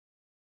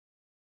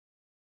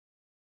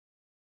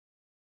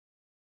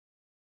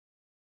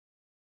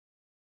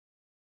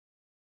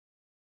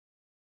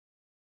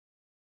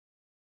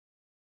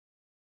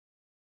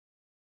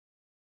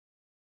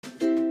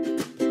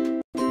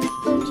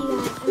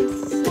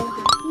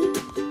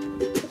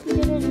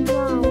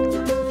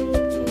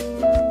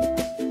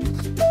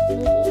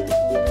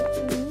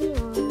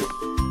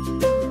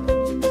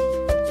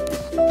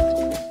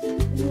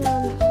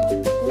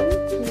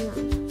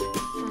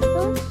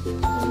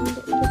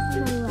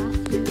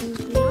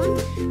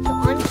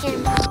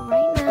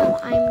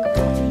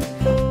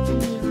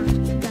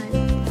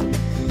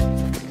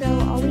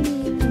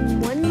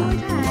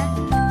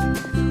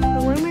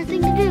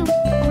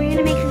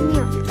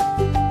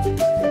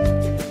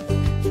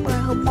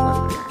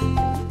one for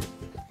that.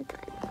 It's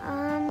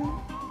fine.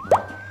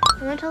 I'm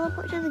gonna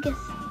teleport to the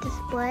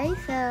display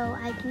so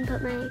I can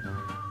put my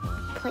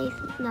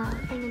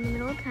thing in the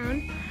middle of town.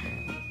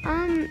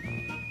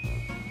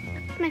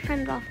 My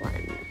friend's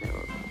offline,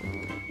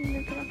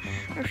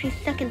 or she's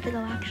stuck to go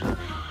actually.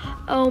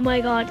 Oh my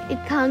god,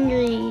 it's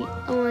hungry.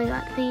 Oh my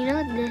god, so you know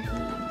what this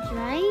means,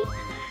 right?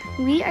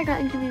 We are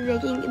going to be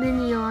making the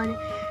neon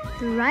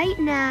right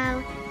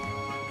now,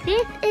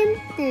 this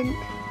instant.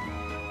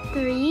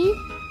 3,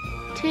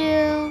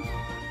 2,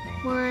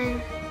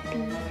 1, be.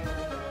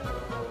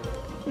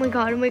 Oh my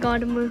god, oh my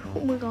god, oh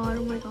my god,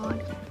 oh my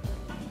god.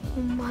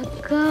 Oh my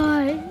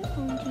god.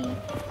 Oh gee.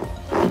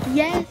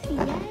 Yes,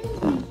 yes,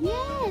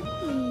 yes,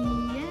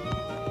 yes.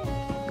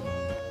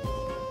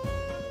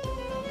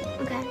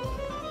 Okay,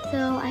 so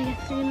I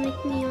guess we're gonna make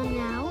neon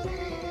now.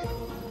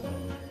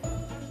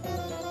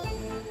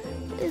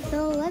 So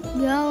let's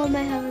go,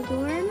 my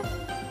hoverboard.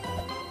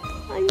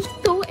 I'm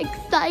so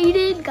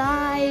excited,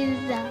 guys.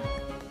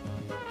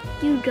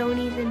 You don't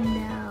even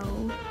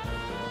know.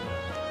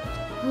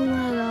 Oh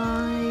my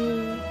god.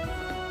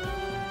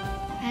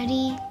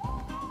 Ready?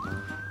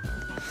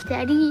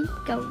 Steady,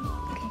 go.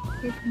 Okay,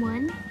 here's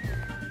 1.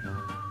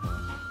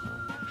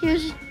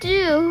 Here's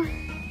 2.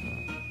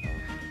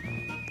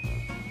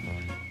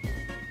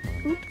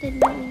 Oops, I did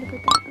not mean to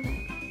put that. Okay,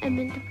 I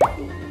meant to put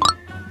the other.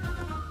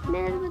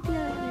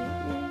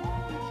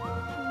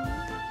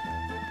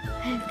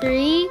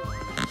 3,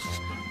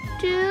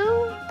 2,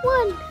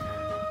 1.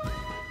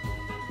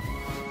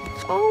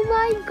 Oh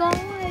my god,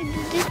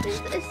 this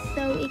is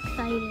so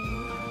exciting.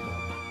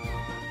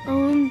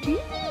 OMG.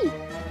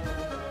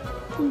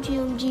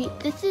 OMG,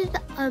 this is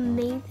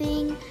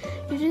amazing.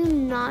 You do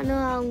not know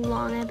how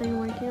long I've been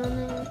working on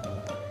this.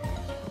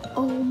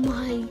 Oh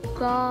my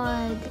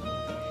god.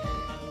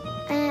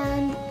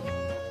 And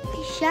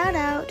shout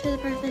out to the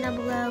person down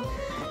below.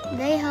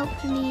 They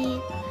helped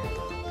me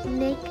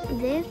make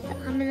this.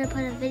 I'm gonna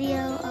put a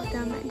video of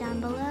them down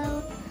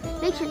below.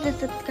 Make sure to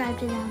subscribe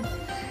to them.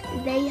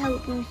 They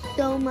helped me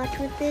so much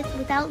with this.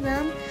 Without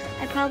them,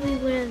 I probably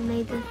would have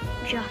made this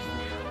just now.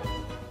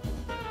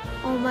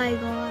 Oh my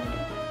god.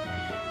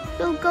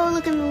 So go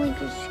look in the link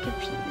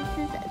description.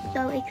 This is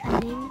so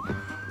exciting.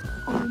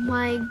 Oh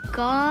my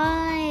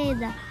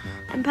god.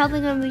 I'm probably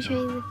gonna be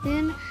showing this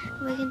soon.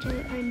 If I can show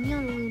it for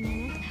neon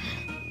illuminate.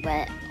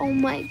 But oh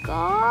my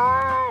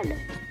god.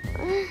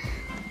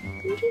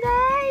 You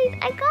guys,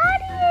 I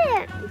got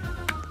it!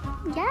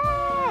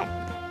 Yes!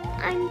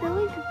 I'm so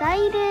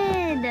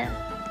excited!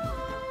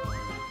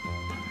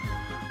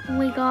 Oh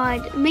my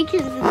god, make sure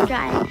to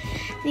subscribe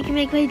so you can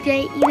make my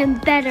day even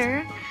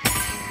better.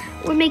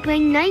 Or make my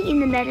night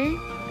even better.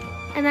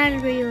 I'm out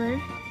of where you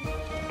live.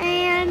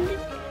 And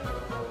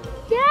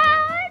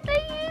yeah,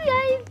 thank you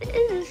guys.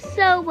 This is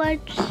so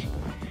much.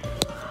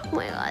 Oh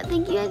my god,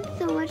 thank you guys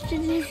so much for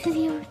today's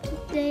video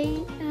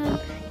today.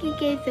 Thank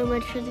you guys so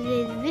much for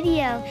today's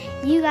video.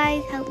 You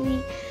guys helped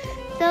me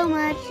so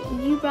much.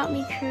 You brought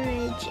me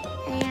courage.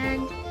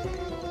 And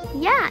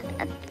yeah,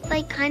 that's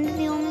like kind of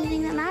the only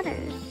thing that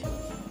matters.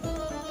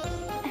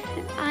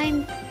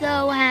 I'm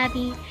so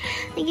happy.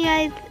 Thank you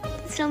guys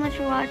so much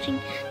for watching.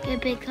 Give a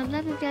big thumbs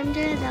up if you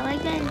enjoyed that,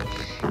 like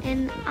that.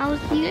 And I'll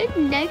see you guys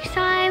next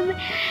time.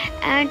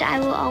 And I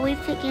will always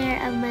take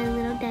care of my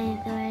little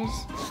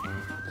dinosaurs.